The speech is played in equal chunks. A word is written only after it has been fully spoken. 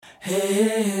Velkommen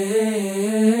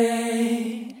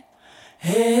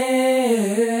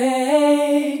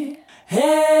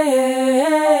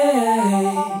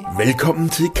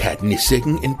til Katten i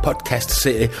Sækken, en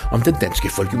podcastserie om den danske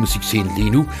folkemusikscene lige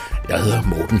nu. Jeg hedder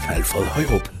Morten Alfred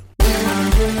Højrup.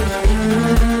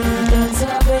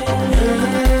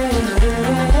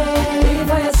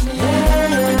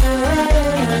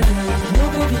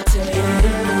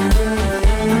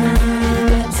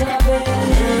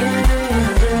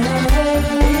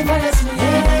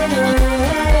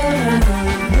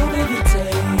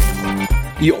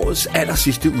 I årets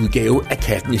allersidste udgave af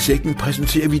Katten i Sækken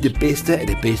præsenterer vi det bedste af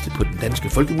det bedste på den danske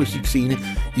folkemusikscene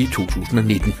i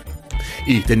 2019.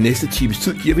 I den næste times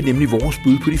tid giver vi nemlig vores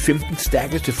bud på de 15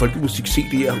 stærkeste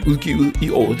folkemusik-CD'er udgivet i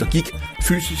året, der gik,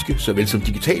 fysiske såvel som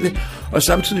digitale, og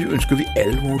samtidig ønsker vi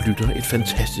alle vores lyttere et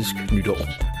fantastisk nytår.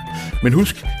 Men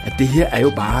husk, at det her er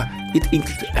jo bare et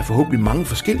enkelt af forhåbentlig mange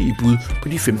forskellige bud på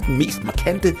de 15 mest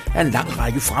markante af en lang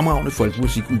række fremragende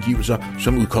folkemusikudgivelser,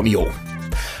 som udkom i år.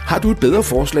 Har du et bedre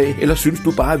forslag, eller synes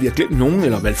du bare, at vi har glemt nogen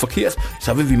eller valgt forkert,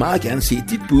 så vil vi meget gerne se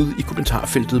dit bud i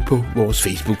kommentarfeltet på vores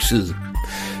Facebook-side.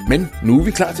 Men nu er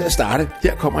vi klar til at starte.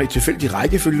 Her kommer i tilfældig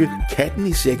rækkefølge Katten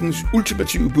i Sækkens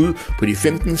ultimative bud på de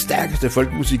 15 stærkeste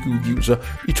folkemusikudgivelser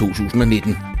i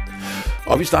 2019.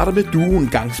 Og vi starter med duoen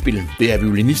Gangspil. Det er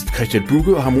violinist Christian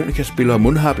Bugge og harmonikaspiller og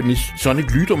mundharpenist Sonic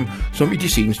Lydum, som i de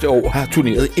seneste år har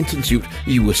turneret intensivt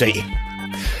i USA.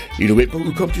 I november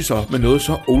udkom de så med noget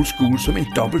så old school som en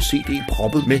dobbelt CD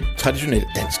proppet med traditionel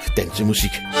dansk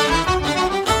dansemusik.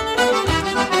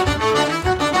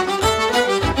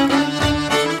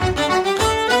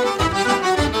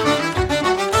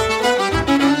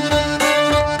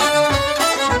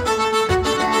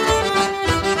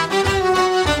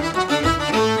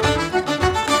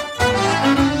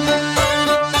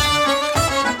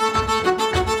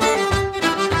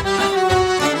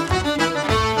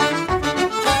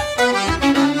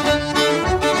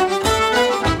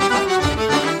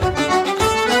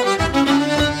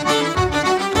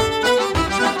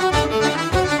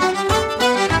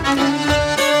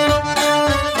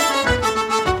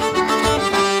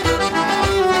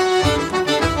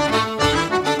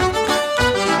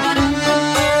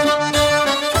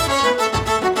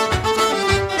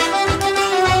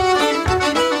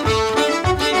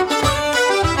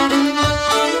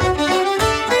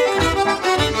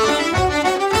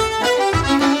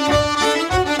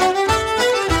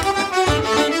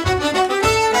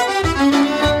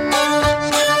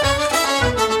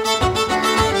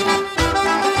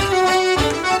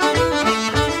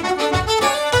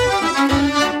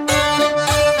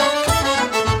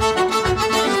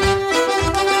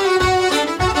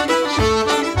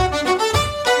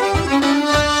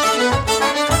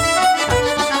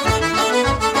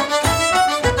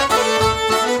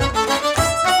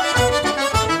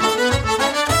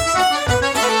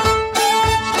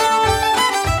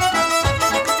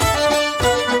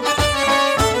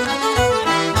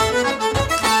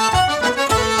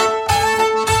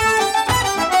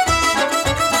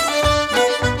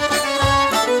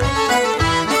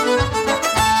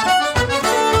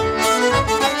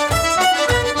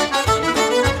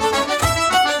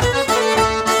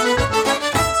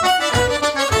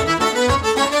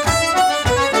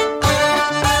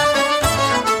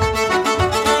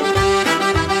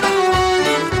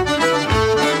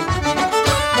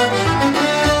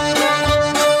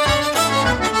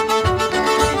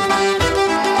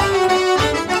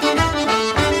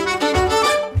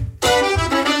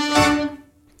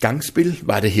 Gangspil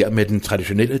var det her med den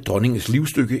traditionelle dronningens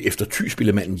livsstykke efter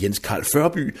Thy-spillemanden Jens Karl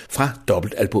Førby fra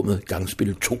dobbeltalbummet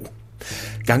Gangspil 2.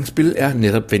 Gangspil er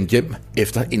netop vendt hjem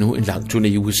efter endnu en lang turné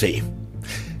i USA.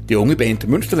 Det unge band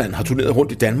Mønsterland har turneret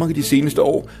rundt i Danmark i de seneste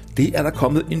år. Det er der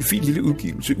kommet en fin lille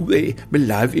udgivelse ud af med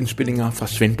live-indspillinger fra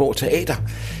Svendborg Teater.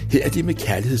 Her er det med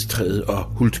Kærlighedstræet og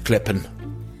Hultklappen.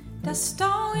 Der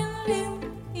står en lind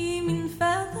i min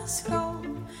faders skov.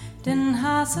 Den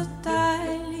har så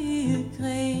dejlige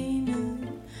grene.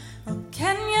 Og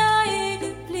kan jeg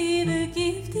ikke blive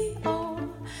gift i år,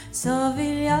 så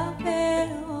vil jeg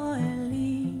være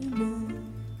alene.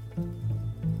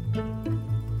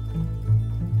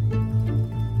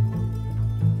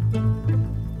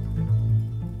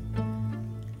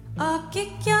 Og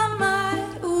gik jeg mig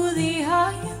ud i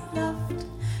høje loft.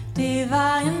 Det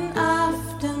var en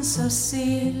aften så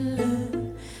stille.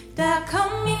 Der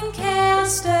kom min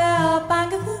kæreste og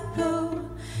bankede på.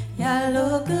 Jeg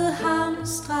lukkede ham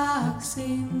straks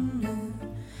inde.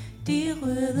 De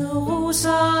røde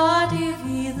roser og de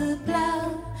hvide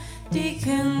blad, de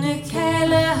kønne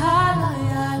kalde holder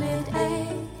jeg lidt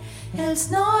af.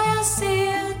 Helst når jeg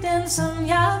ser den som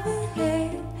jeg vil have,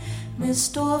 med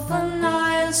stor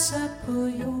fornøjelse på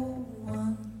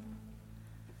jorden.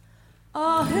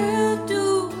 Og hør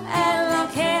du,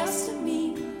 allerkæreste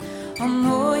min, og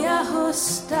må jeg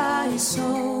hos dig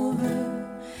sove.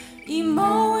 I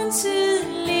morgen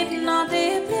tidligt, når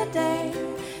det bliver dag,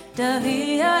 der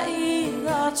vil jeg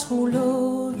eder tro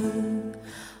love.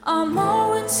 Og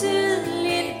morgen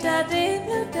tidligt, da det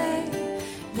blev dag,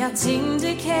 jeg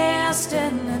tænkte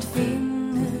kæresten at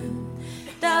finde.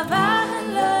 Der var han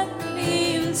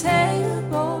lønlig taget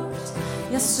bort,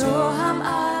 jeg så ham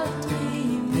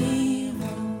aldrig mere.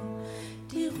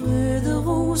 De røde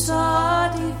roser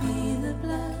og de hvide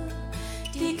blad,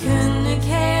 de kønne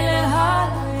kale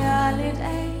holder jeg lidt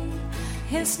af.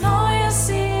 Helst når jeg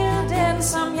ser den,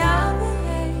 som jeg vil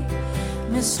have,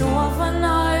 med stor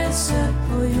fornøjelse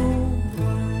på jorden.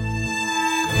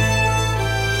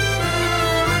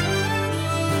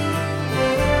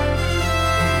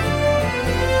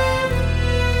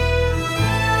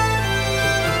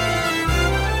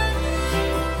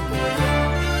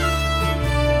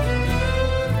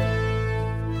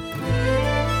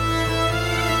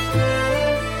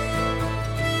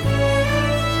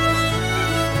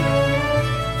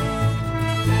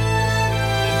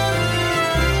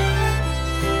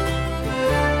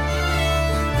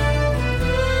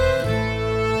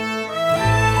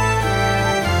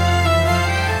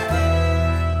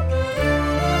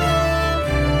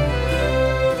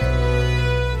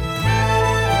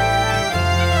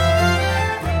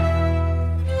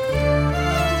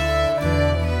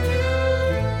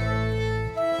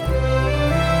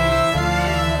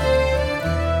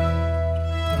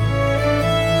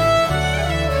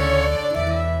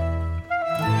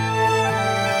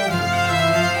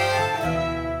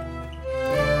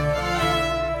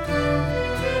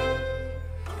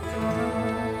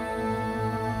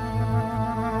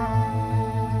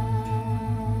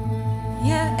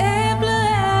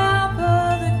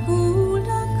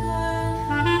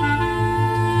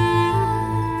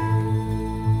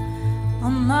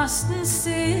 Mosten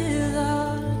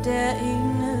sidder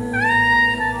derinde,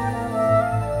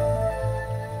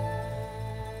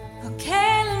 og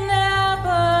kælen er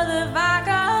både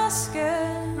vakker og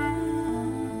skøn,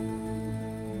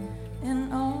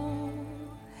 en år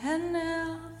han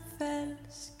er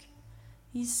falsk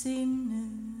i sinde.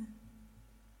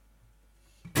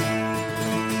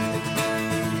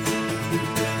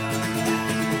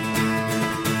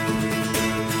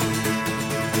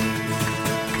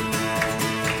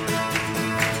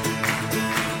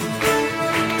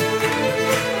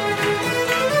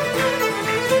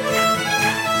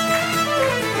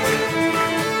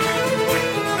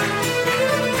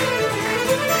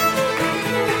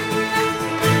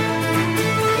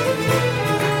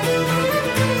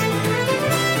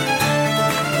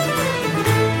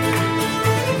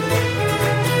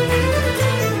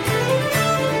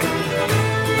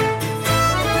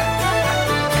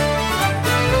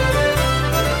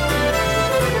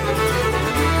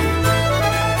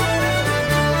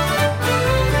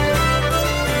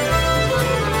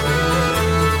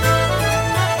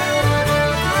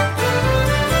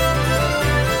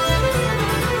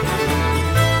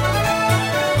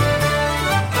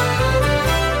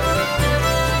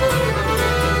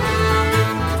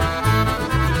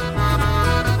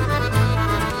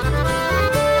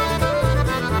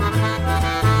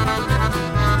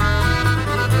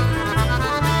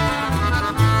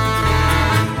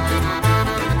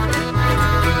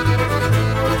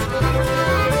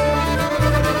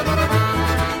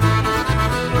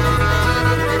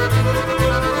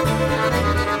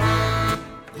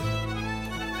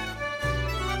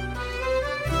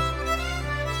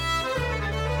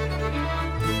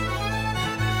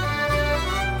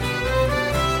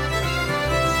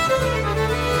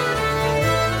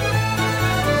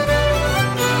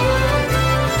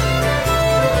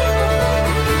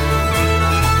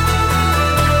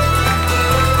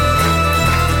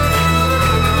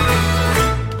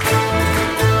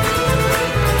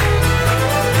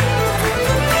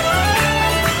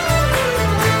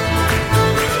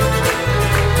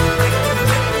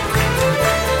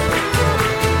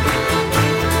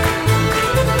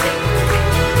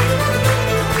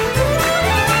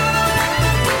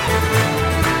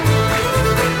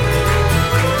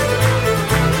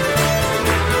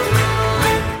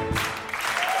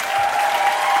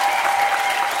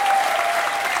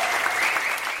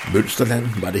 Mønsterland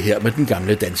var det her med den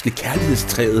gamle danske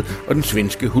Kærlighedstræet og den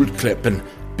svenske Hultklappen,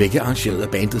 begge arrangeret af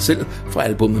bandet selv fra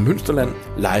albumet Mønsterland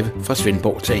live fra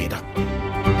Svendborg Teater.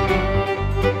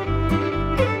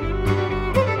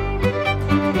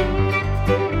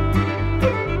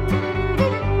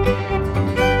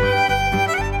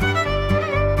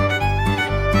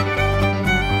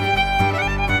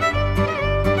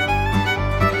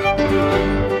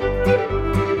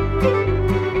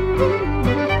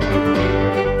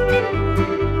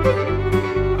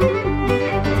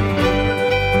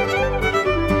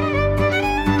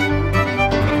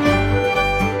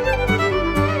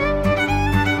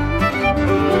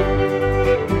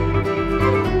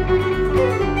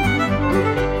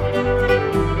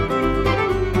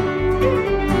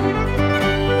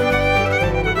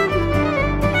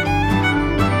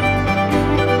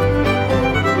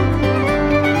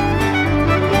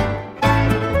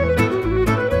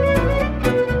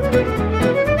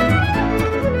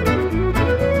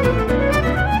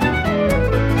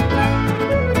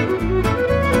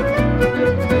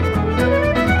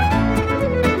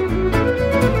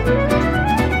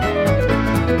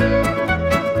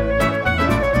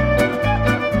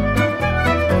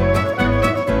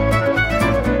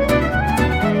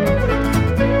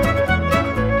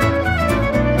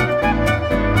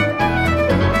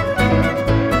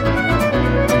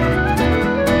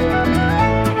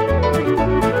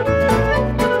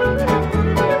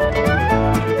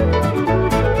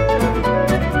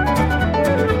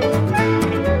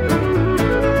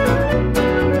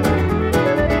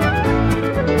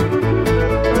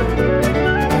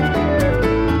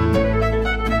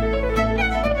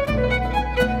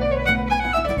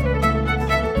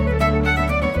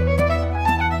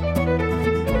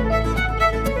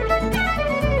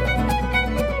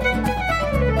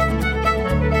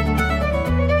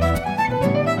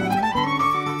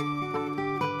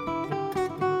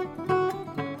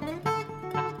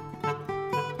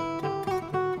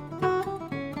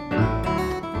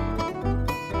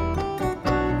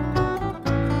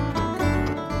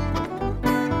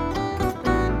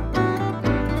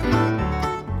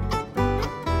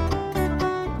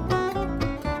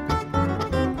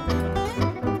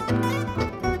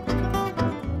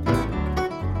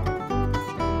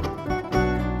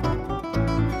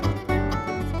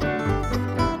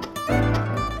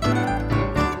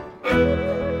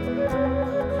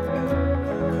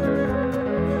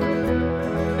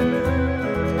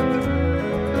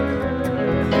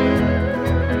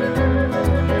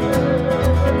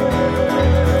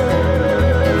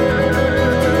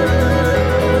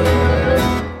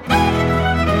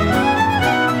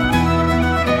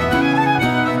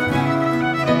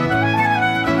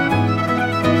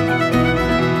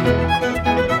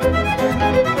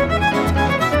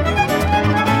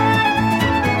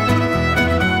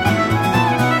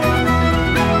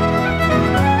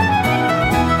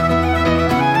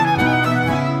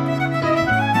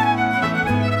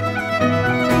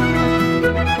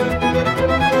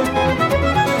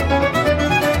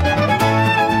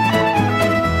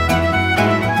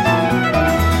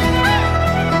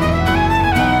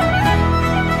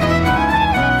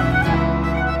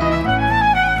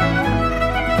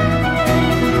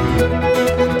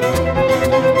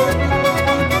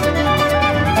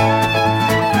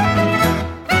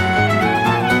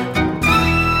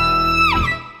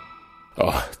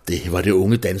 Det var det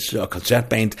unge danse- og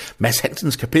koncertband Mads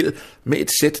Hansens Kapel med et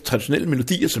sæt traditionelle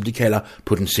melodier, som de kalder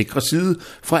På den sikre side,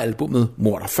 fra albumet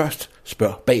Mor der først,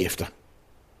 spørg bagefter.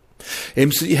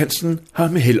 MC Hansen har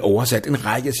med held oversat en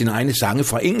række af sine egne sange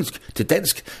fra engelsk til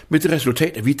dansk, med det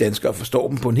resultat, at vi danskere forstår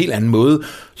dem på en helt anden måde,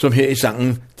 som her i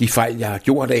sangen De fejl, jeg har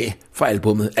gjort af, fra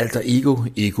albumet Alter Ego,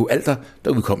 Ego Alter,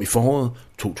 der udkom i foråret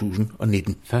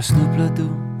 2019. Først snubler du,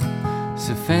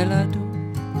 så falder du,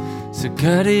 så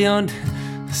gør det ondt,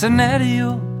 sådan er det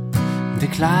jo, det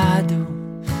klarer du,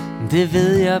 det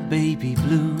ved jeg, baby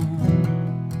blue.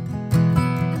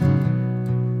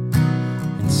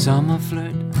 En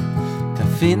sommerfløjt, der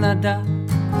finder dig,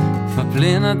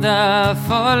 forblænder dig,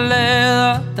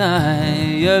 forlader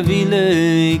dig. Jeg ville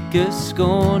ikke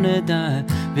skåne dig,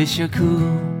 hvis jeg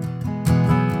kunne.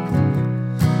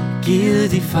 Giv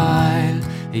de fejl,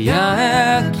 jeg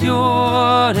har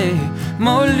gjort det,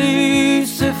 må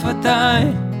lyse for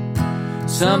dig,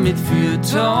 som et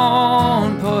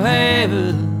fyrtårn på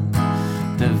havet,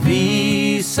 der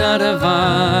viser dig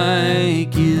vej.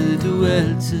 Giv du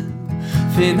altid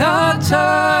finder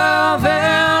tør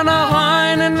vejr, når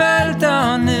regnen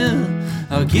vælter ned,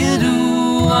 og giv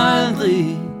du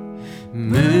aldrig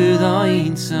møder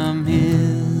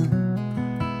ensomhed.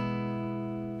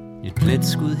 Et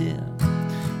pletskud her,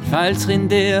 et fejltrin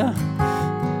der,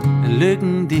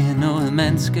 lykken det er noget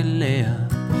man skal lære.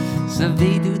 Så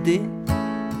ved du det,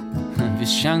 hvis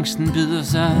chancen byder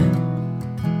sig.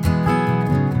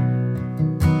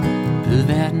 Byd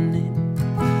verden ind,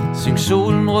 syng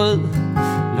solen rød,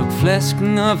 luk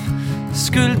flasken op,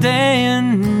 skyld dagen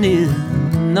ned.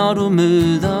 Når du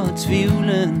møder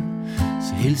tvivlen,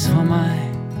 så hils fra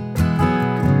mig.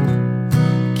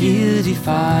 Giv de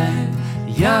fejl,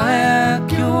 jeg har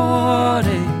gjort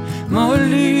det, må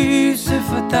lyse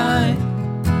for dig,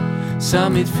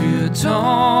 som et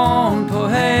fyrtårn på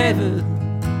havet,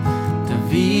 der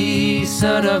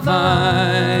viser dig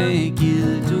vej.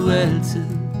 Giv du altid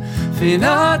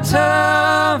finder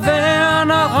tør vejr,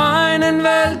 når regnen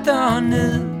vælter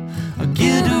ned, og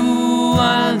giv du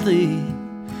aldrig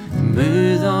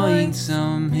møder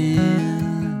ensomhed.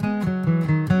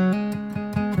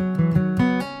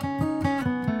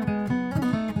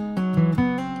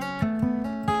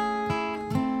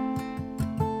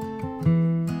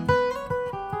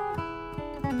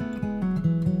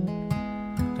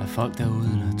 Der er folk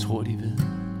derude, der tror de ved,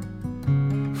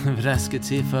 hvad der skal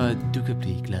til for at du kan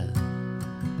blive glad.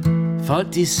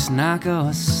 Folk de snakker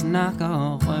og snakker,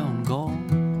 og røven går.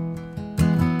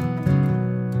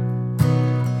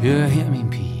 Hør her min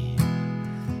pige,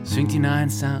 syng din egen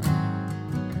sang,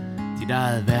 dit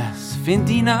eget vers, find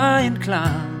din egen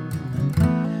klang.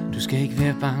 Du skal ikke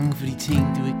være bange for de ting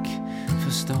du ikke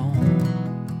forstår.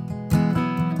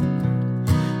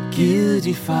 Giv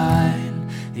de fejl,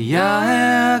 jeg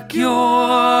har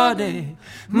gjort det,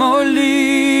 må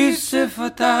lyse for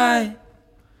dig,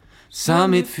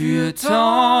 som et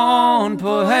fyrtårn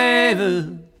på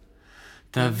havet,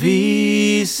 der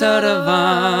viser dig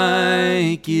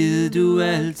vej. Giv du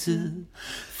altid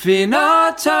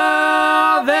finder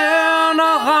tør vejr,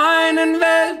 når regnen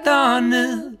vælter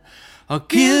ned, og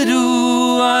giv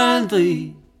du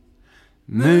aldrig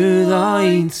møder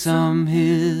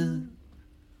ensomhed.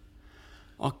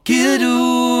 Og giv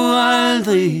du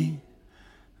aldrig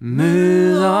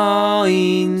møder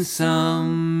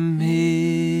ensomhed.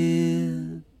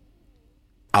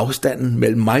 Afstanden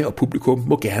mellem mig og publikum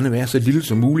må gerne være så lille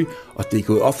som muligt, og det er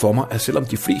gået op for mig, at selvom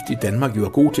de fleste i Danmark jo er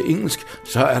gode til engelsk,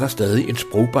 så er der stadig en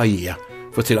sprogbarriere,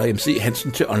 fortæller MC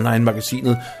Hansen til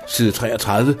online-magasinet side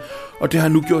 33, og det har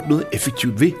nu gjort noget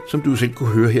effektivt ved, som du selv kunne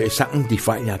høre her i sangen De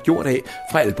fejl, jeg har gjort af,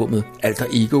 fra albumet Alter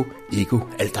Ego, Ego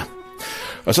Alter.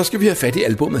 Og så skal vi have fat i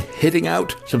albumet Heading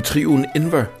Out, som trioen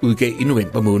Enver udgav i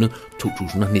november måned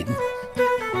 2019.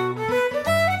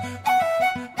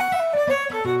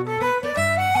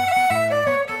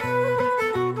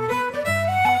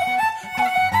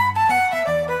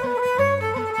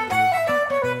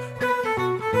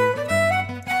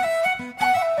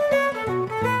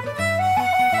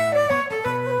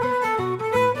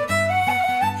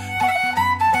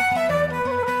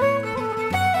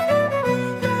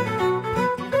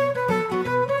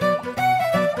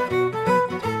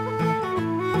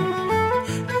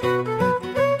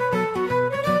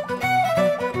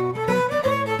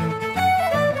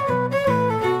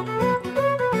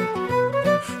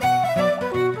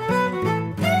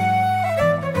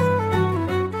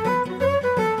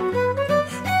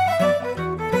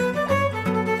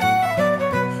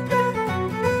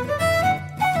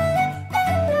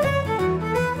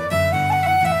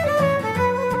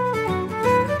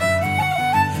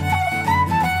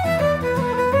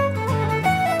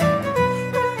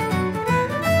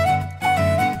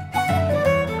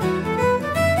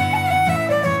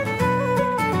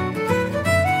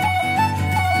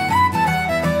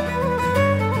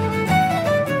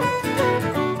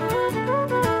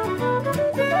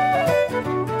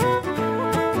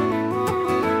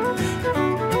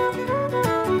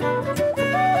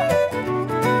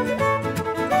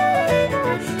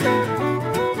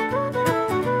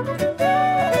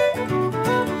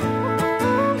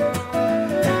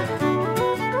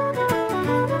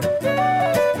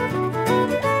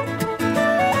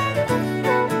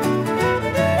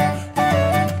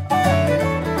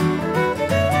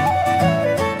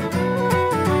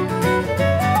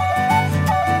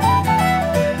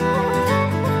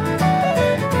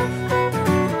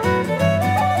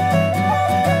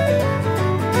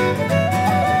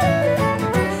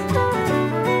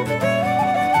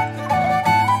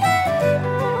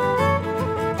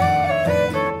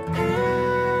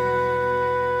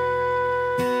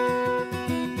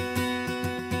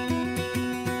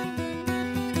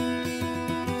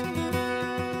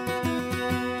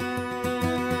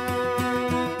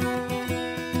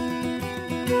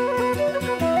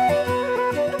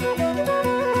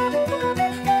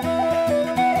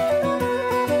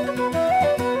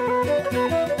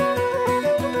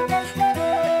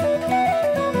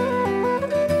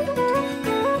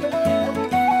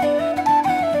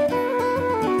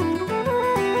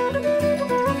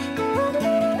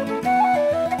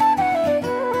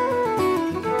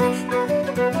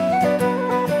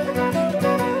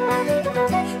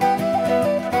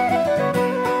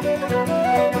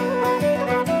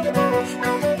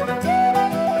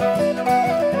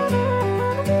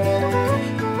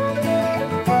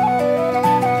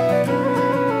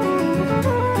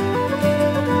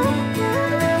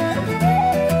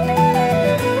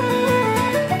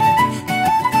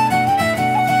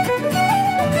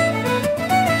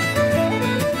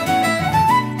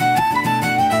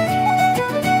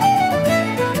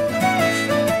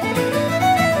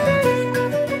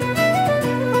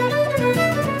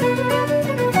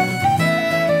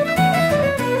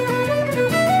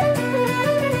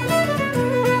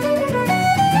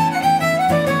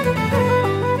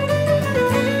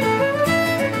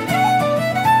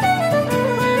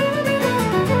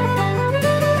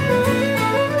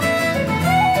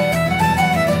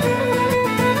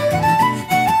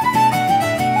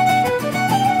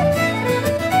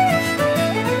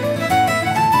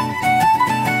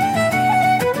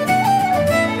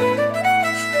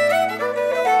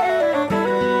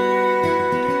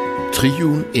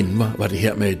 Inden var det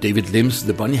her med David Lims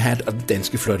The Bunny Hat og den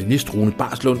danske fløjtenist Rune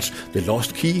Barslunds The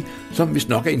Lost Key, som vist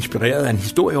nok er inspireret af en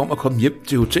historie om at komme hjem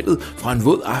til hotellet fra en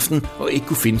våd aften og ikke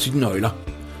kunne finde sine nøgler.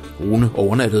 Rune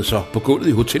overnattede så på gulvet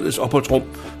i hotellets opholdsrum,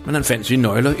 men han fandt sine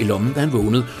nøgler i lommen, da han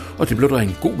vågnede, og det blev der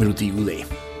en god melodi ud af.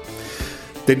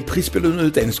 Den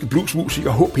prisbelønnede danske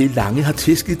bluesmusiker H.P. Lange har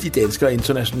tæsket de danske og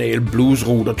internationale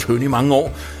bluesruter tynd i mange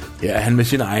år. Her er han med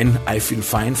sin egen I Feel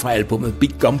Fine fra albumet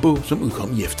Big Gumbo, som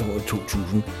udkom i efteråret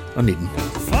 2019.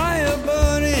 Fire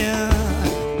burning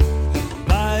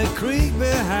by a creek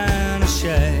behind a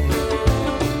shack.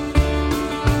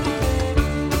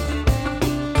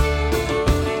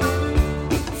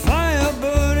 Fire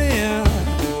burning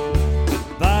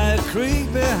by a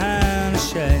creek behind a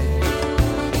shack.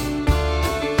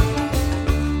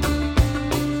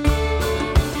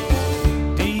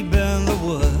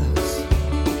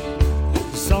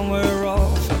 Somewhere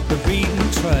off the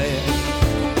beaten track.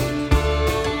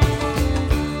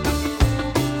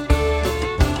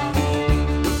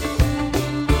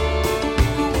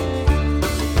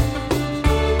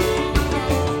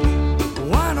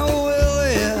 Wino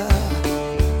Willie,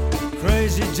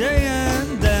 Crazy Jay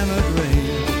and Dammit Ray.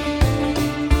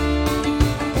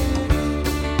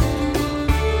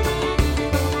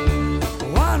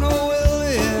 Wino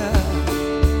Willie,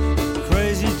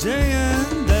 Crazy Jay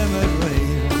and Dammit Ray.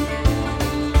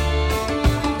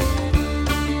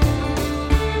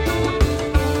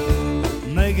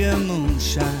 Making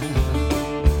moonshine,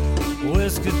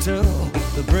 whiskey till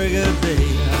the break of day.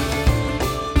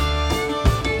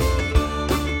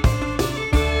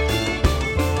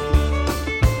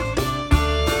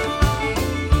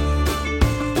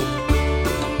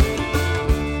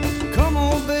 Come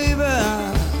on, baby,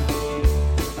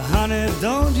 honey,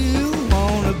 don't you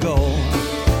wanna go?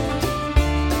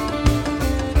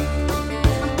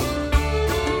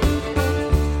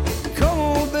 Come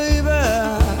on, baby,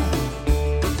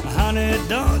 honey,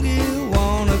 don't you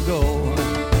wanna go?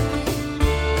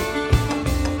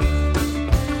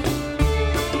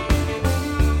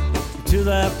 To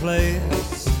that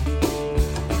place,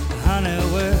 honey,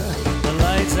 where the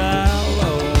lights are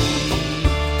low.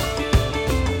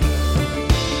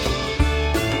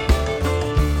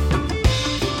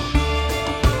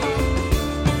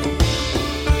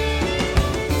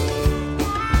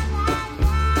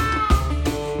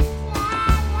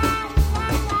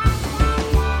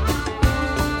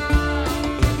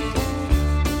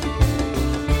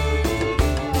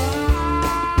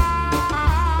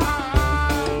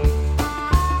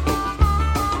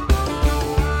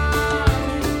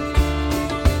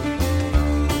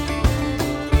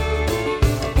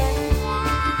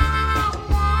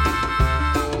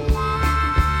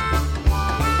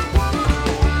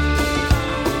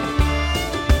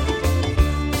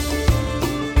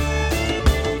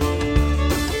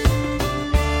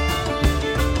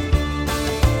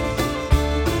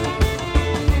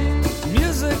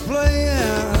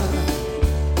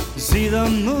 See the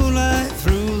moonlight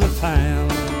through the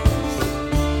pines.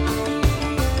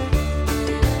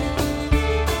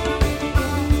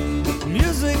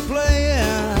 Music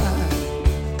playing,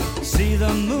 see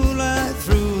the moonlight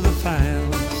through the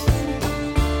pines.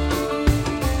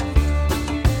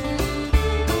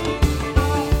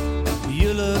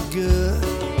 You look good,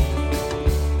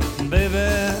 baby,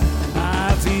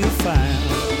 I feel fine.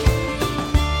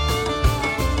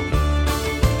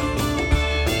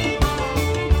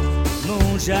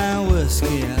 Moonshine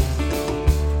whiskey,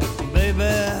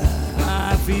 baby,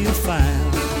 I feel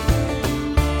fine.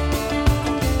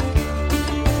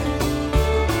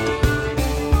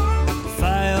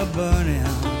 Fire burning,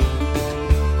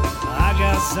 I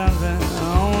got something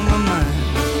on my mind.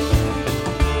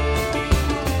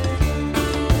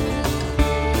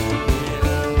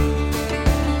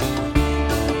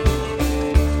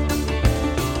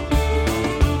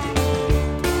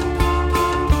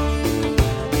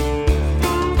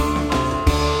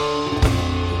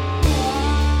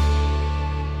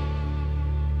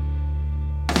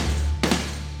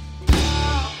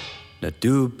 Når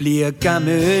du bliver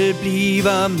gammel,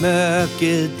 bliver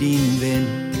mørket din ven.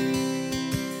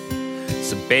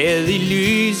 Så bad i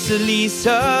lyset lige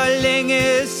så længe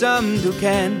som du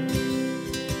kan.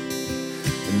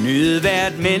 Nyd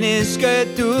hvert menneske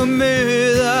du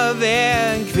møder,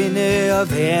 vær en kvinde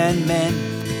og vær en mand.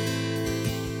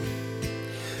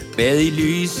 Bad i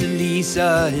lyset lige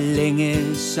så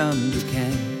længe som du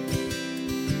kan.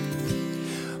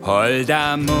 Hold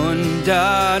dig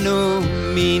munter nu,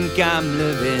 min gamle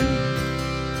ven.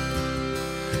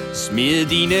 Smid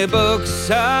dine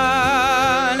bukser,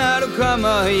 når du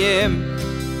kommer hjem.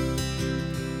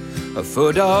 Og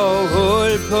få dog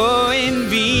hul på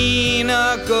en vin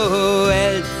og gå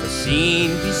alt for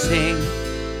sent i seng.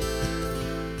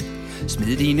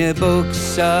 Smid dine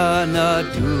bukser, når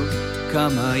du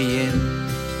kommer hjem.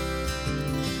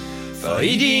 For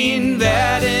i din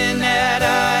verden er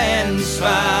der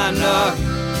ansvar nok.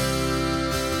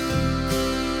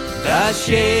 Der er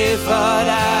chefer,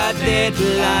 der er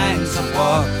deadlines og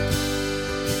brok.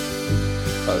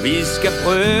 Og vi skal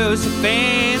prøve så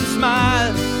fans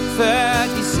meget, før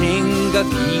de sænker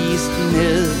kisten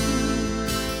ned.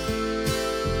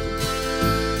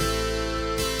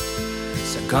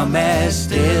 Så kom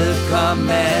afsted, kom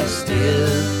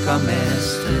afsted, kom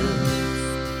afsted.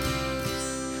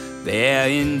 Vær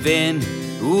en ven,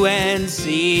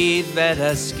 uanset hvad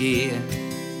der sker.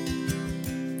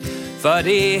 For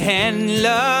det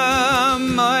handler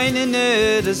om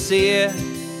øjnene, der ser.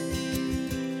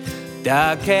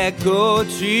 Der kan gå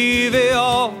 20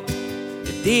 år,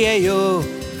 det er jo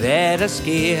hvad der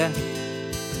sker.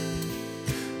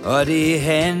 Og det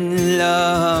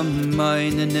handler om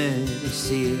øjnene, der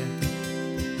ser.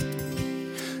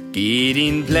 Giv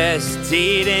din plads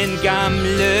til den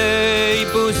gamle i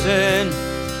bussen.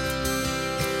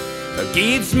 Og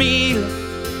giv et smil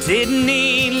til den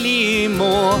enlige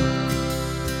mor.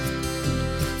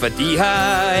 For de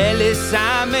har alle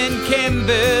sammen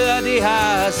kæmpet, og det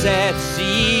har sat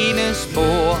sine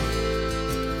spor.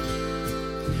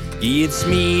 Giv et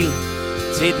smil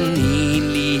til den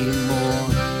enlige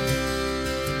mor.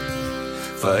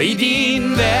 For i din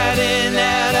verden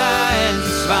er der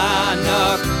ansvar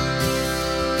nok.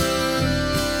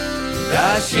 Der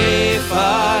er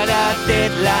chefer, der er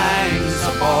deadlines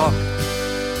og brok.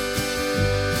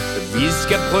 Vi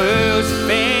skal prøve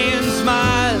spændens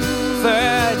meget,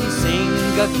 før de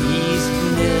sænker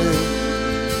kisten ned.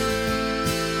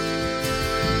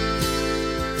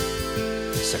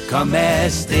 Så kom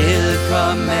afsted,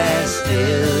 kom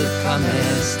afsted, kom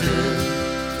afsted.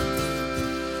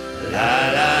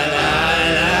 La la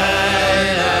la la.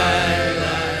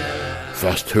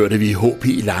 Først hørte vi H.P.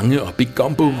 Lange og Big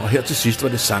Gumbo, og her til sidst var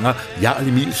det sanger Jarl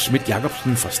Emil Schmidt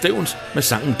Jacobsen fra Stevns med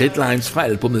sangen Deadlines fra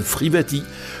albumet Friværdi.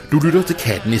 Du lytter til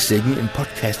Katten i Sækken, en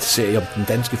podcastserie om den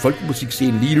danske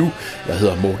folkemusikscene lige nu. Jeg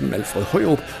hedder Morten Alfred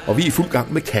Højrup, og vi er i fuld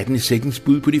gang med Katten i Sækkens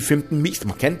bud på de 15 mest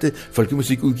markante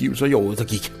folkemusikudgivelser i året, der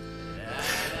gik.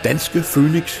 Danske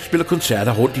Phoenix spiller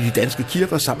koncerter rundt i de danske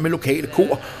kirker sammen med lokale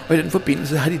kor, og i den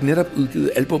forbindelse har de netop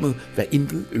udgivet albumet Hvad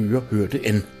intet øre hørte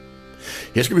end.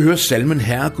 Her skal vi høre salmen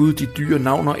Herregud, de dyre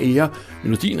navn og ære.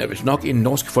 Melodien er vist nok en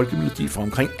norsk folkemelodi fra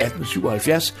omkring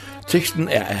 1877. Teksten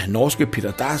er af norske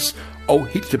Peter Dass og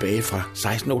helt tilbage fra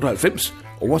 1698,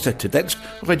 oversat til dansk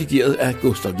og redigeret af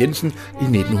Gustav Jensen i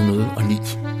 1909.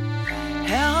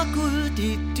 Herregud,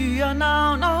 de dyre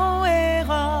navn og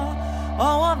ære,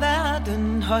 over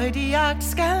verden højdiagt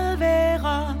skal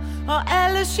være. Og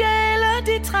alle sjæle,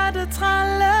 de trætte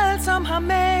tralle, som har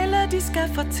malet, de skal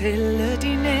fortælle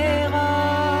de nære.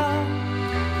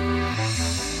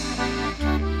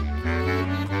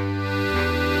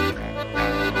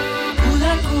 Gud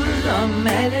er Gud om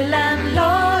alle land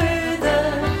lå øde.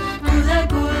 Gud er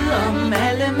Gud om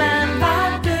alle mand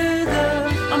var døde.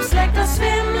 Om slægter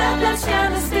svimle, blandt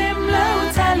stjerne stimle,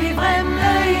 utallige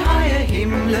vrimle i høje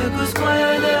himle, Guds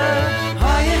grøde.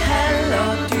 Høje hal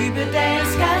og dybe dal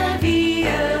skal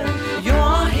vige,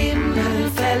 jord og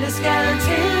himmel falde skal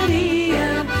til lige.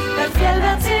 Hvad fjeld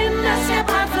hver tinde skal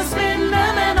brand forsvinde,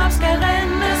 men op skal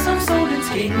rende som solen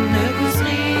skinne, Guds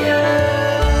rige.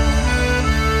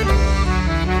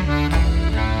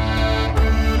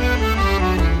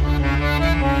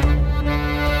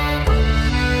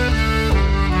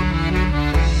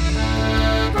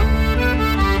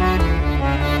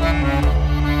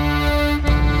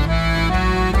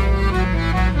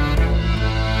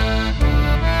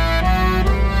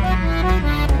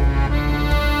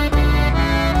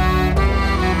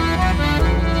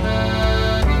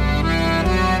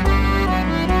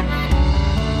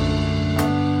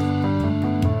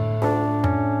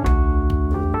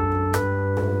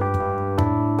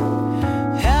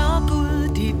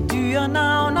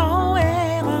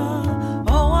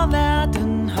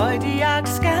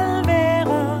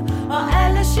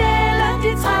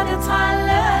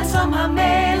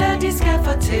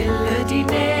 Fortælle de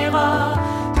nære.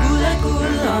 Gud er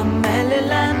Gud om alle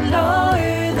land lå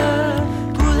øde.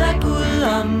 Gud er Gud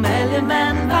om alle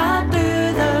mand var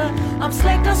døde. Om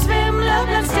slægter svimle,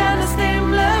 blandt stjerne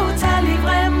stimle, utallige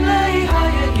vrimle i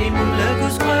høje himle,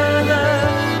 Guds grøde.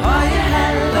 Høje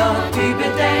hal og dybe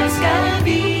dal skal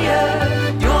vige,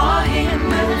 jord og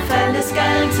himmel falde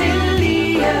skal til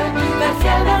lige. Hvad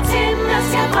fjeld der tinde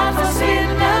skal brand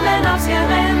forsvinde, men op skal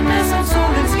rende som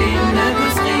solen skinne.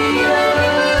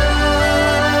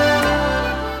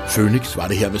 Phoenix var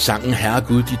det her med sangen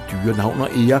Herregud, dit dyre navn og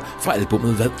ære fra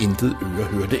albumet Hvad intet øre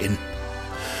hørte end.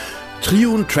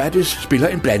 Trioen Traddis spiller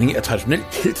en blanding af traditionel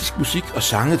keltisk musik og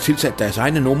sange tilsat deres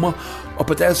egne numre, og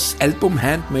på deres album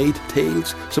Handmade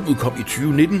Tales, som udkom i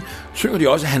 2019, synger de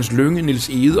også Hans Lynge, Niels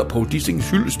Ede og Poul Dissings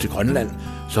hyldest til Grønland,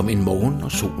 som en morgen, når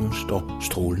solen står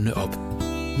strålende op.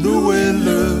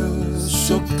 Nuelle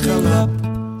sukkalap,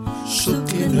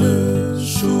 sukkene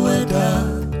suada,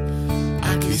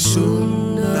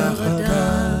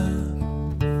 akisunarada.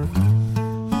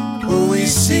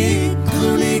 Uisi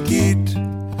kunigit,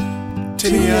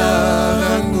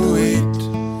 teniaranguit,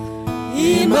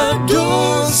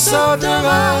 imado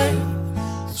saudarai,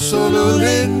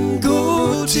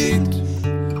 sololengutit,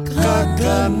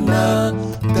 krakana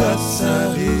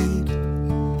dasarit.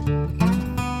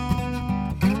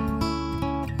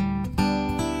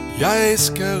 Jeg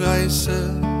skal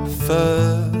rejse,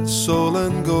 før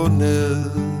solen går ned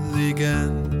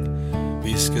igen.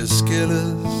 Vi skal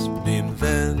skilles, min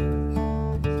ven.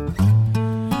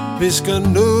 Vi skal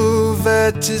nu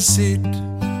være til sit,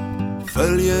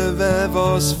 følge hver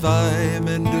vores vej,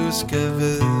 men du skal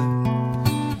vide,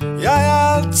 jeg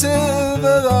har altid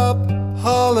vil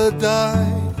opholde dig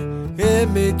i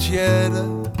mit hjerte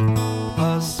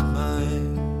hos mig.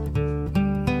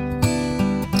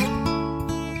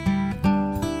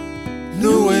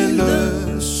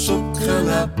 Nuelle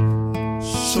sukkalap,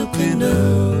 sukkene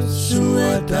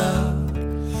suada,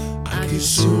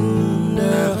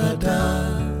 akisunarada.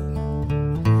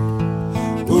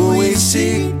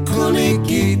 Uisi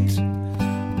kunigit,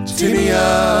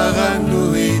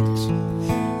 teniaranguit,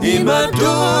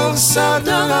 imadur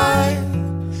saudarai,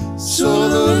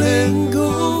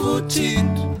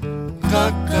 sololengutit,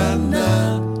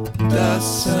 krakana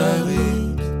dasarit.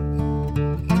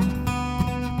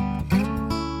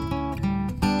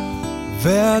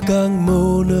 Hver gang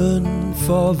månen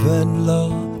forvandler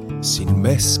sin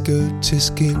maske til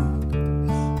skin,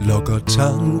 lukker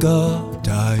tanker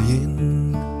dig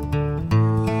ind.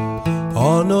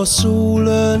 Og når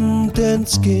solen den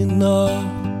skinner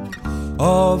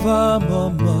og varmer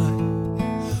mig,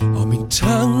 og min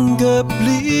tanke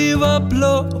bliver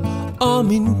blå, og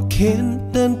min kind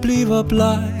den bliver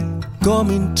bleg, går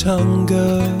min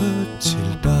tanke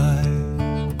til dig.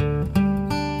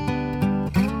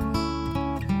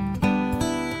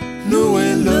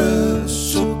 Nuelle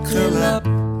sukkalap,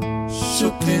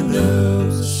 sukkene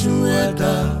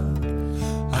suada,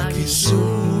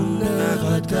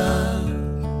 akisunarada.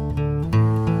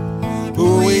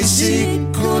 Uisi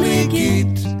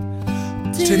kunigit,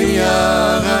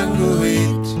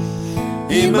 teniaranguit,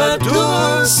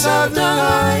 imadur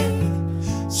saudarai,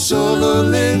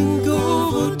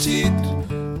 sololengutit,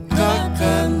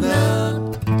 krakana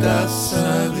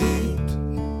dasarit.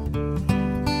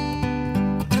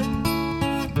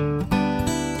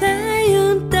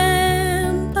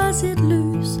 Sit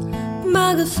lys,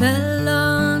 mørket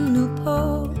falder nu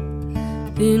på.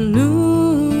 Det er nu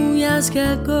jeg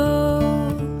skal gå.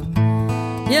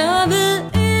 Jeg ved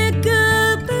ikke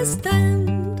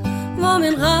bestemt hvor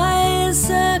min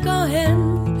rejse går hen,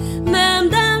 men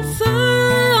den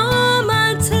fører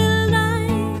mig til dig,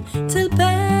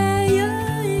 tilbage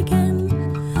igen.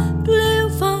 Bliv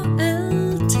for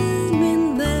altid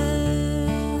min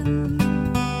ven.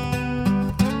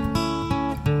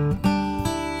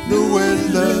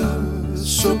 Nuelle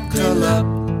sukkalap,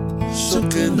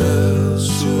 sukkene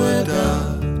suada,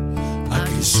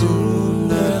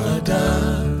 akisunarada.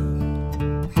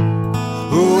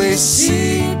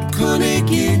 Uisi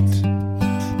kunigit,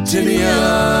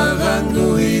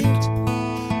 teniaranguit,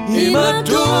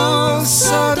 imadur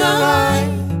saudarai,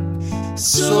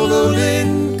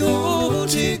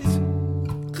 sololengutit,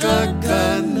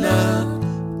 krakana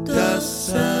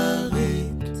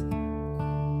dasarit.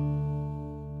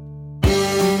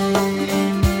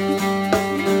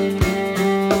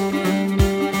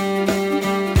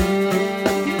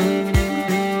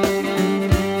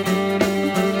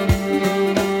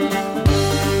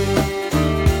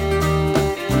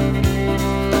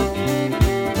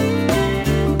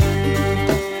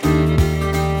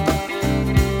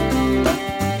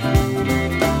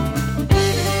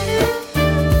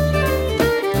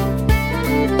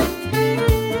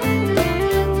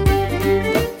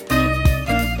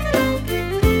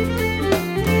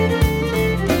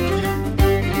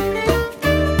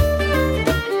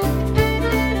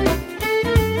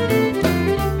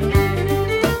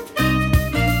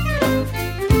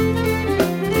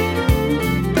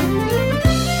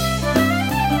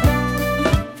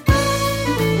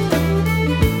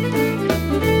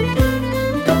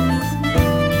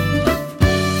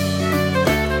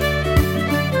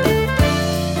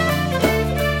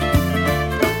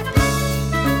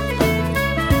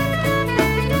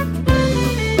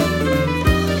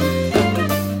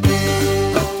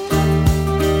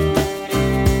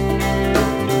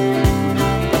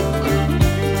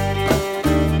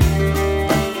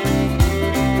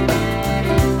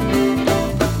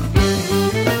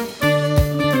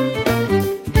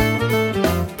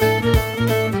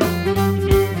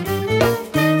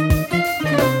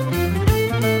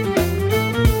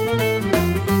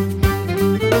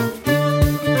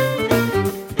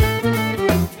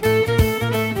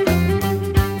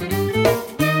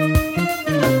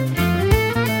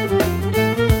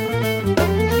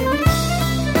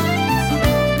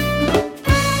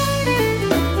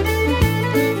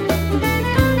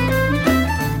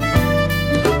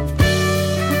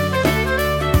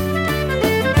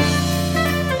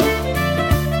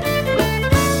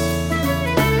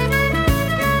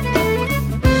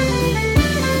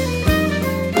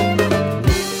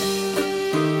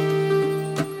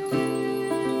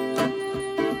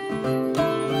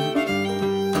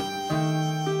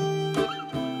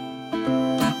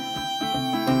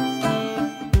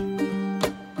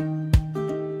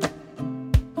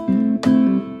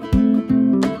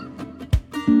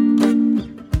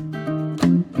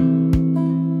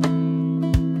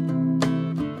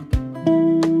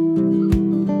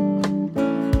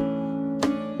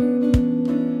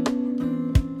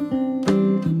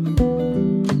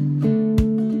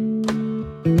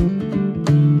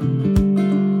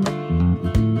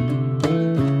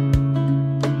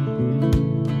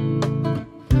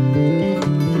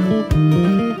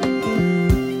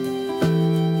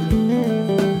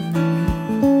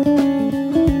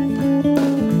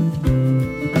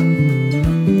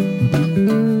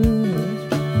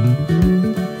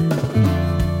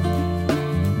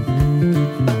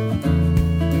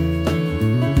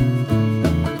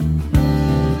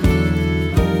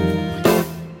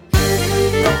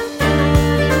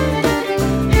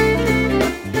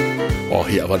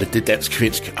 her var det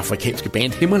dansk-svensk-afrikanske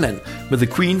band Himmerland med The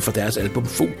Queen for deres album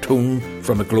Folk Tone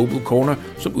from a Global Corner,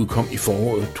 som udkom i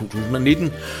foråret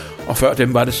 2019. Og før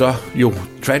dem var det så jo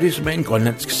Tradis med en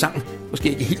grønlandsk sang. Måske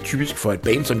ikke helt typisk for et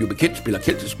band, som jo bekendt spiller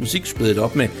keltisk musik, spillet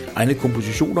op med egne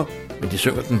kompositioner, men de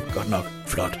synger den godt nok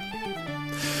flot.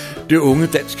 Det unge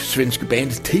dansk-svenske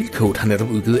band Tailcoat har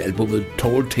netop udgivet albumet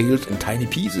Tall Tales and Tiny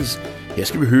Pieces. Her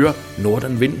skal vi høre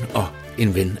Northern Wind og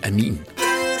En ven af min.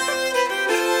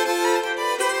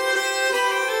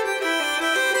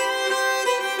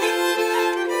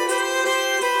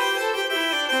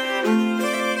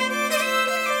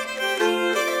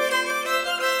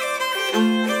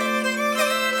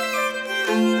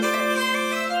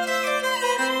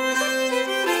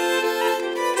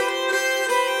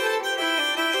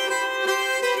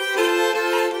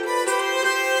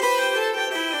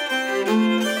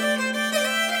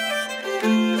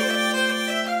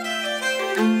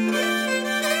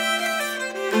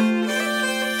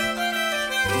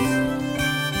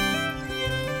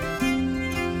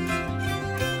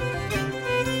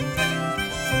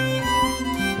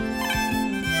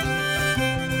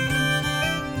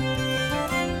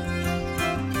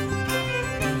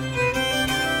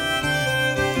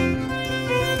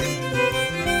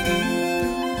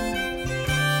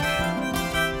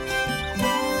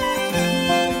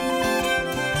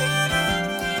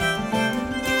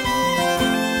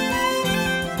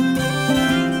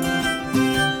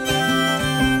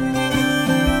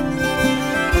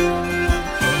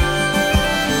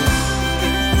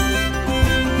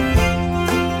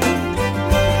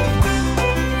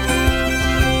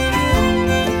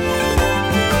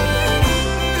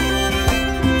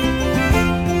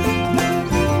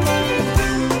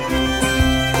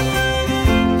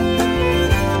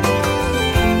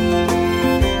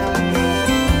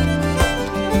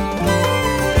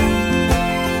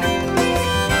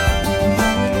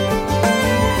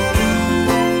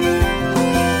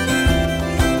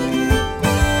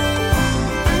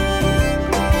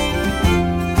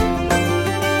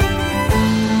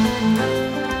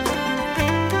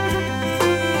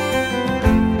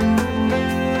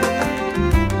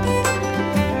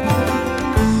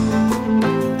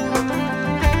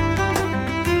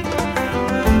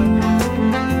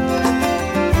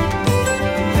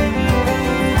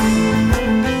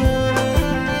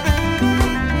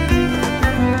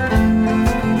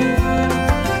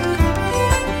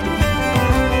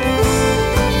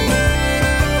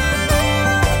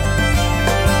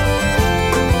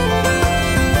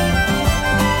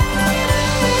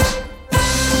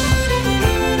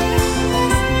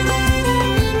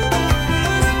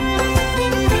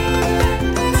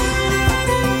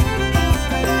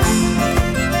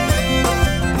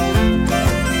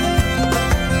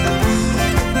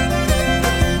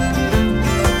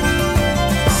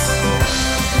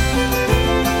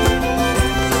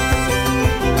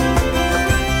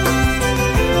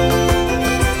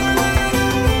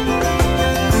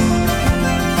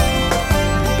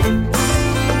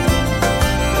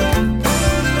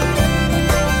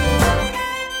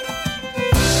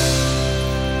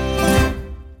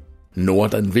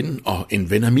 Northern Wind og En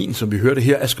ven af min, som vi hørte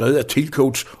her, er skrevet af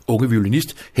Tailcoats unge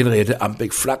violinist Henriette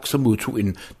Ambæk Flak, som modtog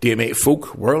en DMA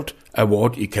Folk World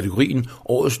Award i kategorien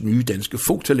Årets nye danske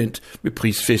folktalent ved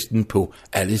prisfesten på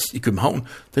Alice i København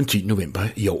den 10. november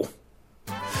i år.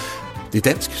 Det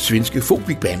dansk-svenske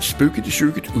folkband Spøket i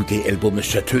Søget udgav albumet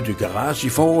Chateau de Garage i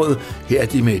foråret. Her er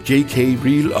de med J.K.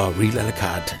 Real og Real à la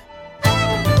carte.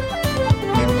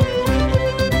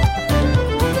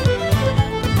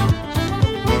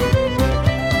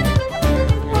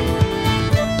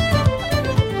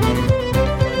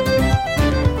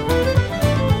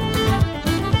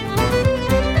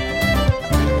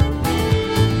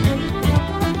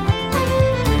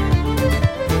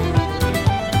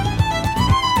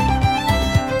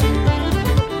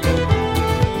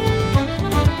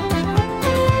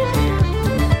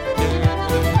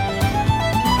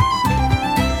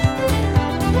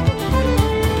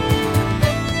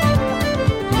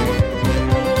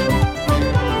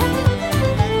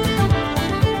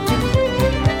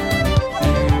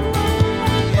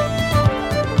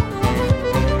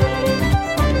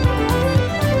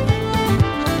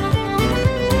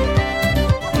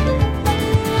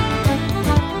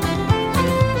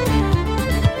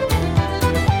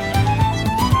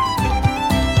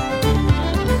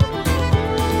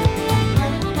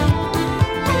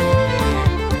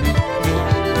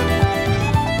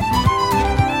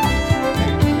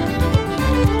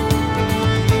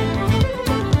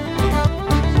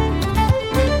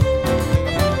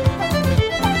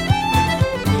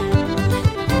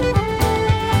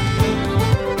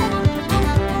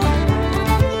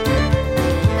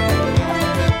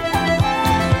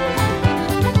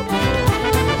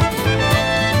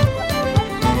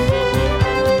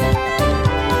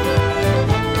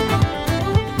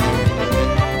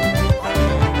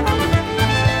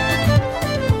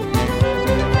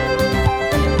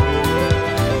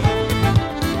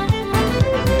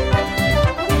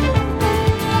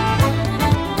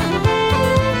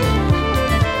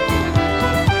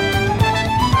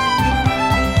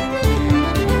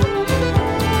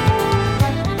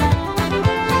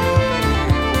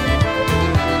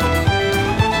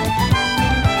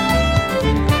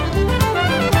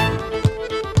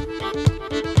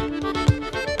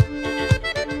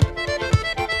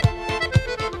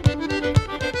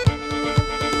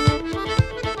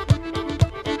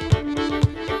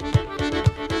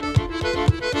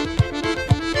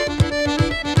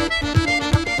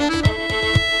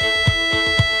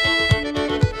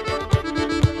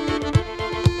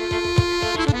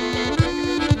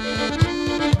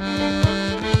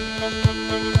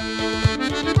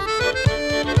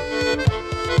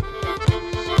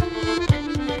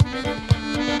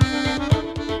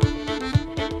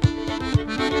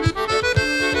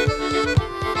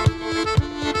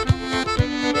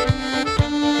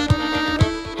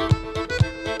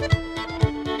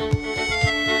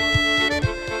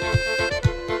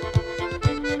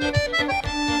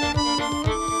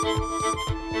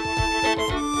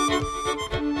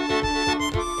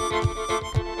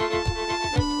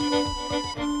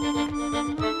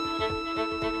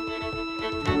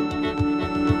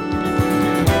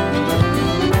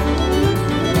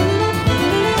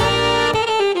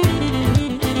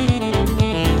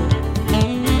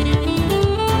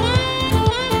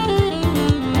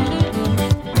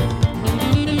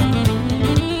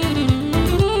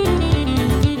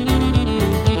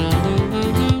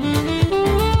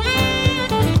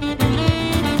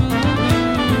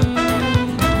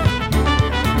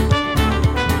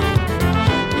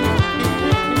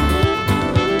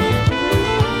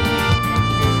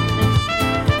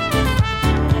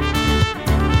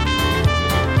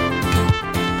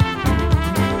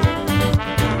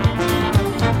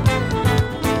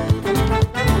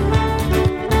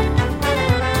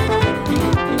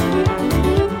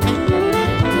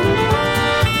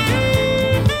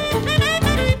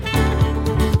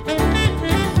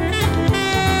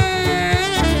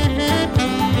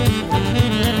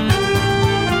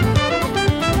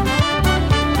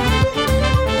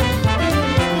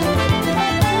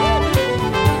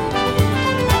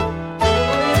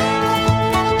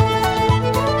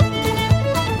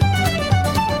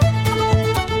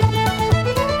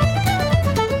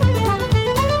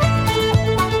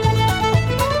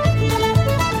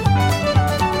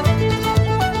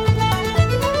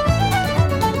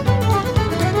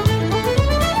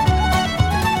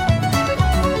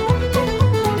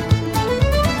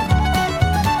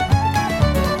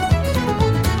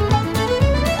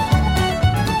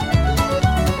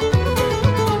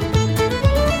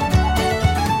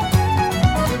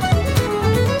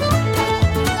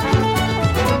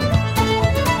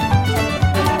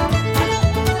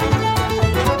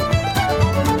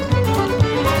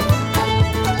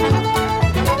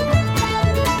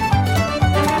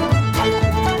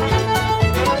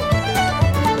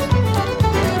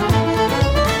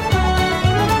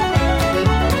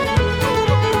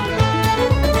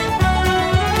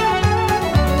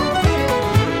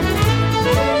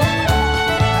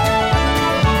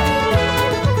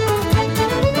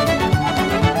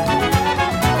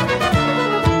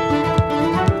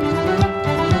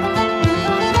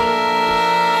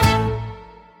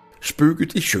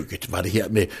 Spøget i Sjøget var det her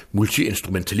med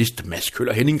multiinstrumentalist Mads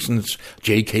Køller Henningsens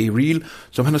J.K. Reel,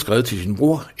 som han har skrevet til sin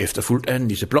bror, efterfulgt af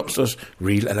Nisse Blomsters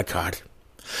Reel à la carte.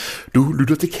 Du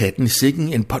lytter til Katten i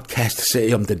Sækken, en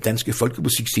podcast-serie om den danske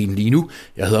folkemusikscene lige nu.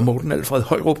 Jeg hedder Morten Alfred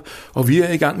Højrup, og vi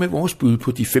er i gang med vores bud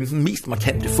på de 15 mest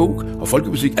markante folk- og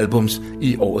folkemusikalbums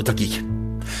i året, der gik.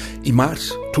 I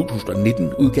marts 2019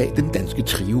 udgav den danske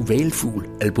trio Hvalfugl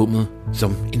albummet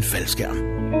Som en faldskærm.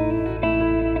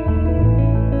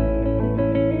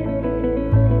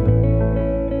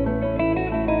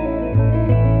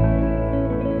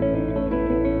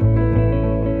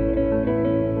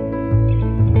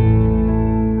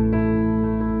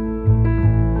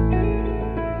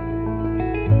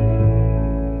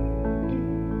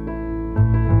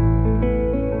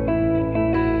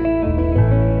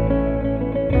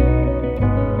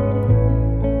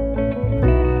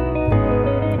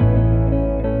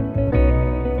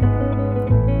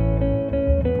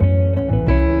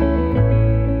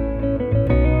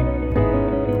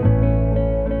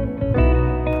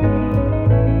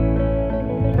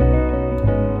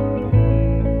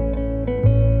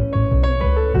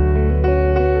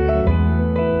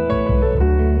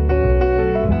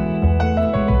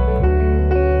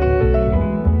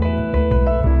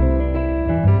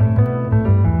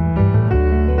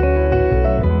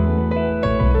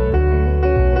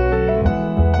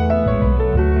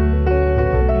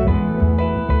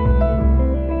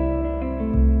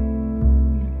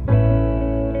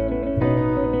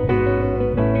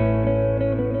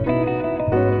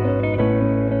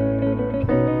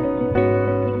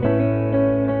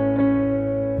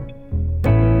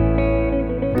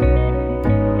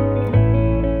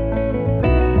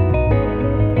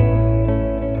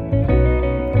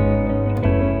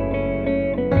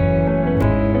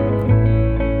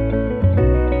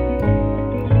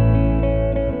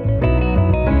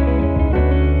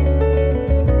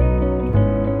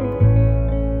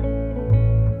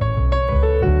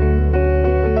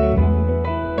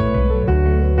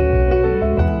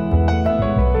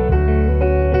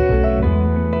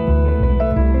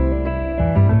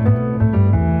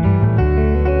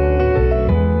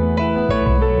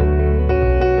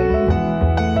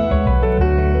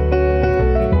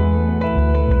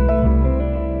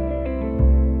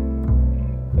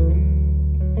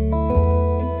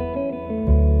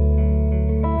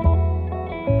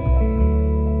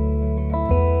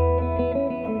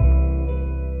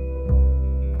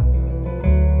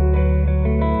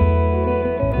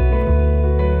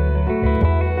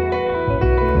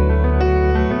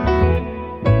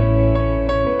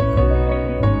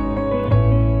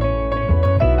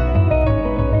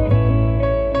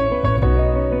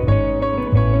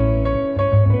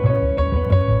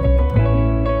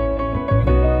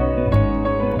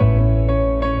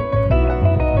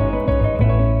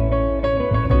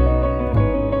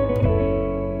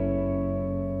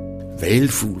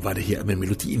 Hvalfugl var det her med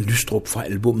melodien Lystrup fra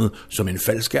albummet Som en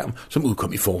faldskærm, som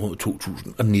udkom i foråret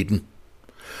 2019.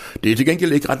 Det er til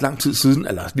gengæld ikke ret lang tid siden,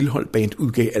 at Lars Lilholt Band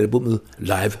udgav albummet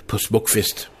Live på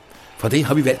Smukfest. Fra det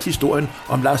har vi valgt historien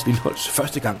om Lars Lilholts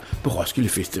første gang på Roskilde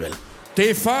Festival. Det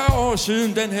er 40 år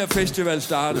siden den her festival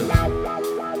startede.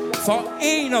 For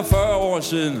 41 år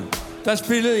siden, der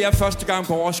spillede jeg første gang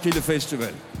på Roskilde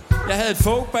Festival. Jeg havde et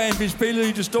folkband, vi spillede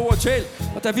i det store telt,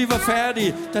 og da vi var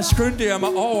færdige, der skyndte jeg mig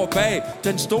over bag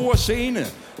den store scene.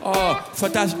 Og for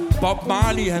da Bob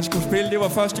Marley, han skulle spille, det var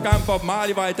første gang Bob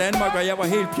Marley var i Danmark, og jeg var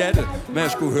helt pjattet med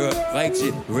at skulle høre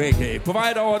rigtig reggae. På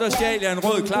vej derover, der stjal jeg en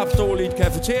rød klapstol i et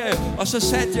kafeterie, og så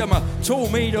satte jeg mig 2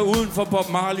 meter uden for Bob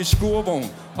Marleys skurvogn.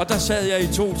 Og der sad jeg i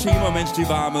 2 timer, mens de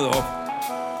varmede op.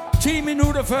 10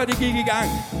 minutter før de gik i gang,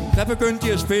 der begyndte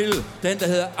de at spille den, der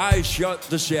hedder I Shot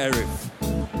the Sheriff.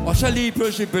 Og så lige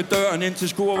pludselig blev døren ind til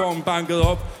skurvognen banket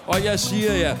op, og jeg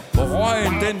siger jer, hvor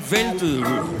røgen den væltede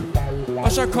ud.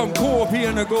 Og så kom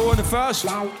korpigerne gående først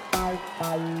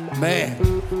med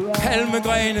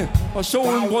palmegrene, og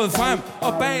solen brød frem,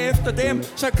 og bagefter dem,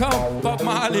 så kom Bob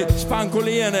Marley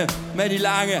spankulerende med de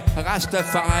lange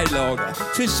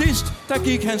Rastafari-lokker. Til sidst, der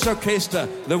gik hans orkester,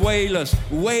 The Wailers,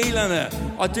 Wailerne,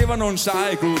 og det var nogle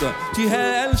seje gutter. De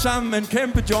havde alle sammen en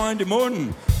kæmpe joint i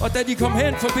munden, og da de kom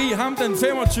hen forbi ham, den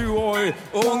 25-årige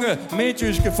unge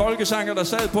midtjyske folkesanger, der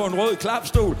sad på en rød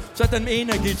klapstol, så den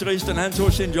ene af guitaristen, han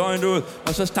tog sin joint ud,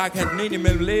 og så stak han den ind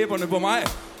imellem læberne på mig,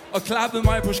 og klappede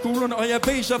mig på skuldrene, og jeg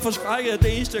blev så forskrækket, at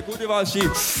det eneste jeg kunne, det var at sige...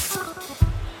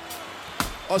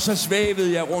 Og så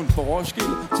svævede jeg rundt på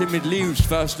Roskilde til mit livs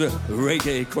første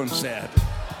reggae-koncert.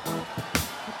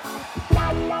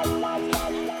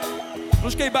 Nu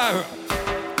skal I bare høre.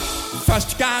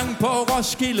 Første gang på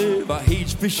Roskilde var helt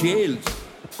specielt.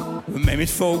 med mit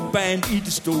folkband i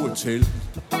det store telt.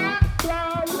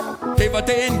 Det var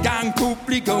dengang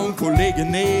publikum kunne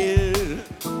ligge ned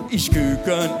i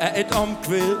skyggen af et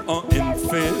omkvæd og en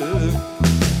fælde.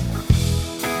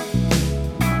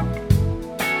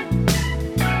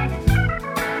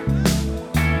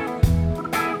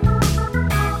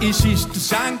 I sidste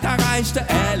sang, der rejste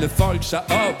alle folk sig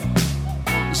op.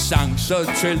 Sang, så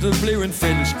teltet blev en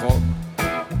fælles krop.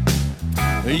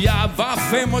 Jeg var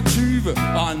 25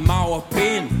 og en mager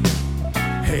pind.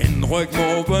 Henryk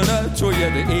mobberne tog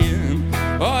jeg det ind.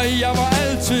 Og jeg var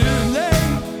altid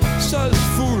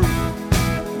længselsfuld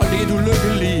og lidt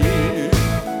ulykkelig.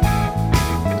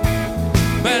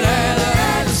 Men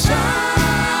alle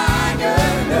sangene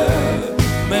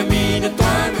med mine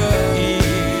drømme i.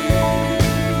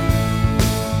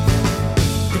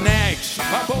 Knacks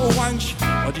var på orange,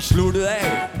 og de sluttede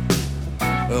af.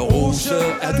 Rose,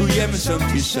 er du hjemme, som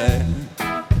de sagde.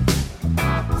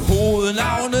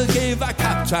 Hovednavnet gav var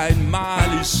kaptajn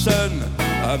Marleys søn,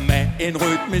 og med en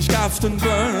rytmisk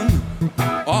aftenbøn.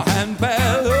 Og han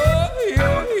bad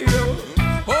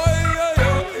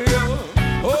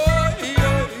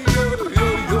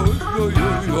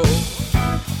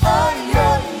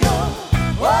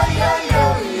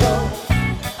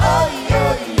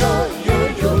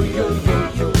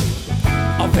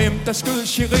Og hvem der skød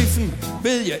sheriffen,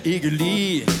 ved jeg ikke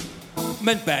lige.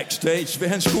 Men backstage ved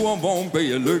hans skurvogn blev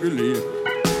jeg lykkelig.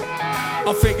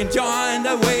 Og fik en joint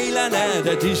af Waylerne,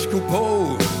 da de skulle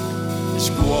på.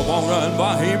 Skurvognen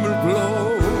var himmelblå.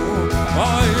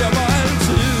 Og jeg var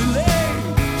altid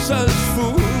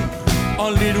længselsfuld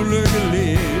og lidt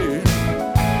ulykkelig.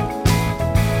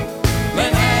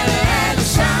 Men alle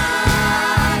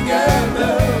sangene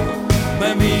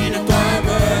med mine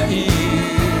drømme i.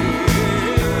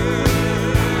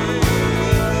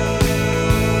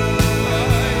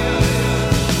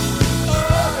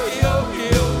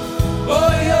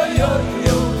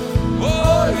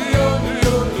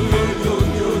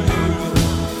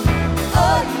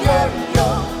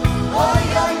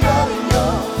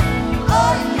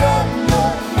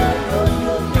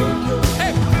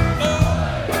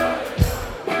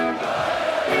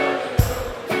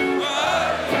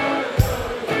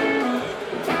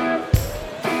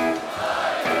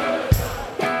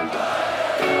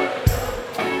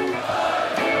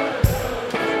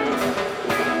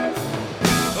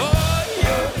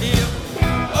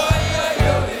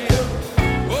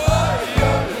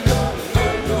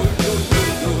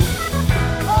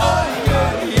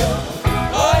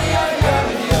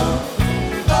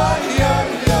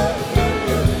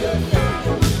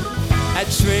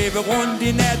 Rundt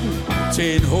i natten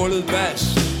til en hullet bas,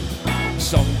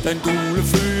 som den gule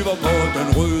flyver på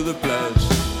den røde plads.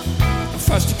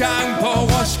 Første gang på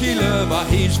Roskilde var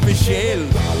helt speciel,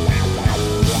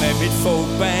 med mit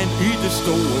folkband i det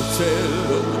store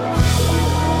telt.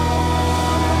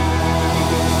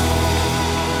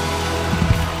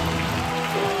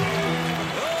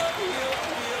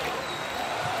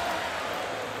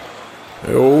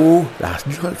 Jo, Lars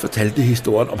Lilholt fortalte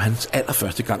historien om hans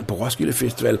allerførste gang på Roskilde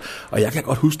Festival, og jeg kan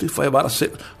godt huske det, for jeg var der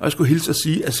selv, og jeg skulle hilse at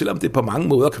sige, at selvom det på mange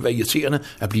måder kan være irriterende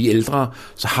at blive ældre,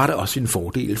 så har det også sine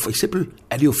fordele. For eksempel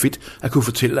er det jo fedt at kunne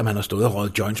fortælle, at man har stået og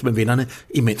røget joints med vennerne,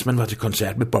 imens man var til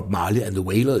koncert med Bob Marley and the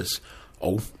Wailers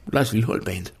og Lars Lilholt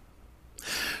Band.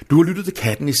 Du har lyttet til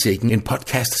Katten i Sækken, en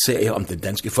podcast-serie om den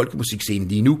danske folkemusikscene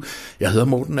lige nu. Jeg hedder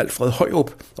Morten Alfred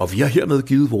Højrup, og vi har hermed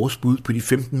givet vores bud på de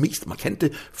 15 mest markante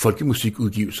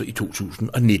folkemusikudgivelser i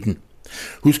 2019.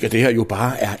 Husk, at det her jo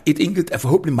bare er et enkelt af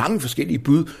forhåbentlig mange forskellige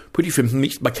bud på de 15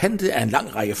 mest markante af en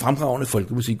lang række fremragende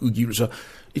folkemusikudgivelser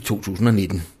i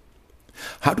 2019.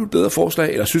 Har du et bedre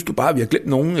forslag, eller synes du bare, at vi har glemt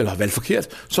nogen eller har valgt forkert,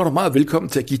 så er du meget velkommen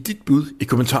til at give dit bud i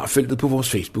kommentarfeltet på vores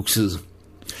Facebook-side.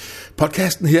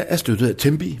 Podcasten her er støttet af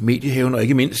Tempi, Mediehaven og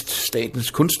ikke mindst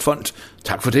Statens Kunstfond.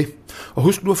 Tak for det. Og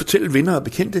husk nu at fortælle venner og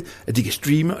bekendte, at de kan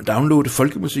streame og downloade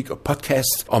folkemusik og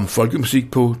podcasts om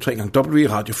folkemusik på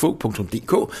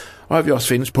www.radiofolk.dk, og at vi også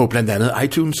findes på blandt andet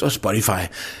iTunes og Spotify.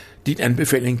 Din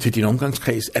anbefaling til din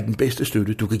omgangskreds er den bedste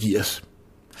støtte, du kan give os.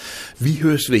 Vi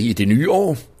høres ved i det nye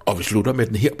år, og vi slutter med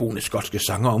den herboende skotske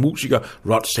sanger og musiker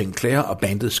Rod St. Clair og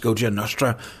bandet Scotia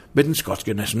Nostra med den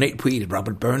skotske nationalpoet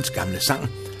Robert Burns gamle sang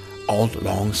Auld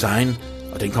Lang Syne,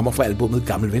 og den kommer fra albumet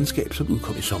Gammel Venskab, som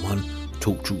udkom i sommeren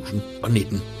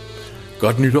 2019.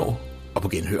 Godt nytår, og på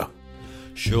genhør.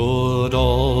 Should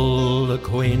old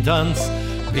acquaintance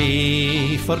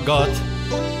be forgot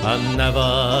and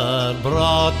never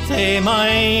brought to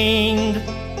mind?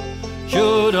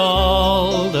 Should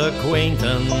old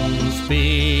acquaintance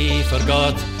be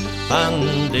forgot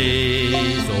and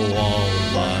days o'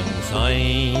 auld lang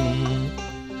syne?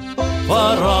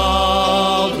 for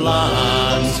auld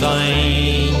lang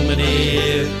syne, my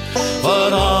dear, for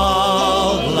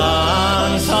auld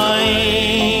lang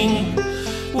syne.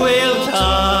 We'll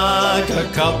take a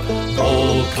cup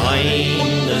of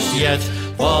kindness yet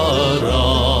for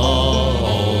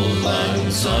auld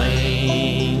lang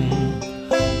syne.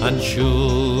 And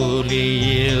surely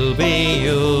you'll be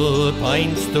your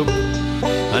pint stoop,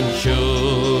 and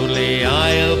surely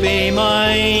I'll be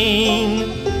mine.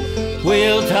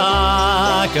 We'll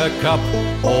take a cup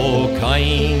of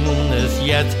kindness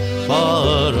yet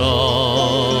for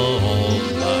auld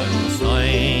lang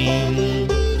syne.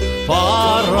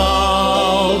 For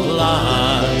auld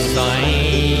lang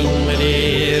syne, my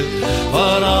dear,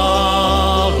 for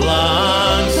auld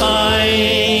lang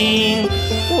syne.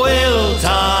 We'll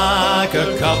take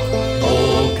a cup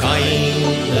of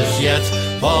kindness yet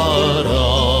for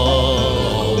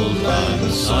auld lang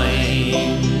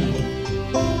syne.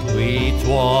 We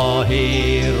twa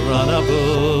here run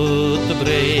about the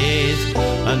braes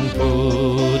and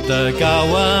put the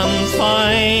gowans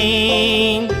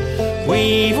fine.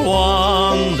 We've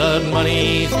wandered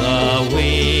many's the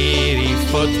weary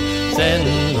foot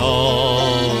since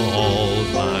auld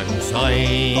lang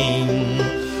syne.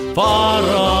 For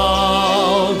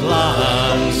auld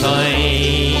lang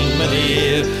syne, my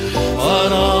dear, for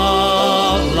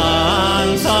auld lang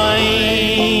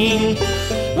syne.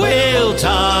 We'll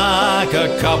take a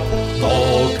cup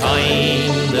of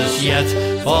kindness yet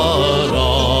for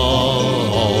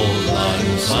auld lang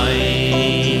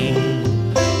syne.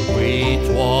 We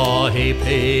twa he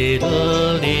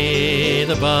paddled i'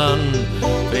 the burn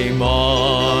frae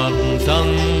morns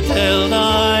until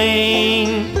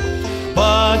nine.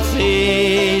 But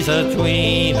seas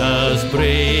atween us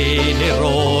braidly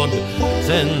rode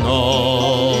sin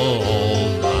auld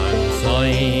lang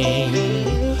syne.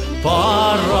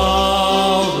 For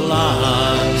auld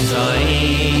lang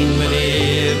syne, my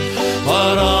dear,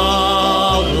 for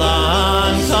auld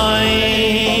lang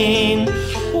syne.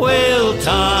 We'll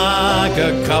take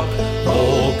a cup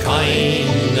of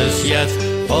kindness yet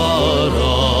for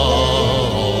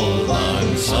auld lang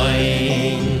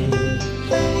syne.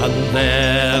 And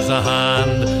there's a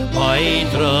hand I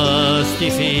trusty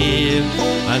fear,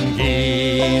 and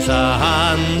gies a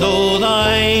hand o'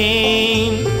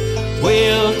 thine.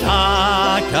 We'll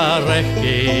take a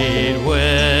record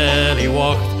where he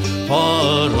walked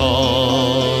for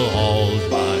auld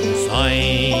lang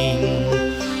syne.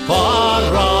 For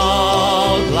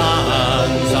auld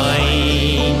lang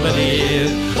syne, my dear,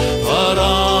 for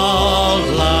auld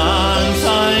lang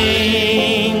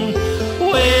syne.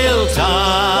 We'll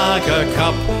take a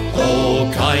cup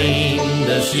of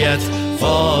kindness yet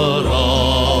for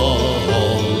auld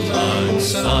lang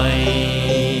syne.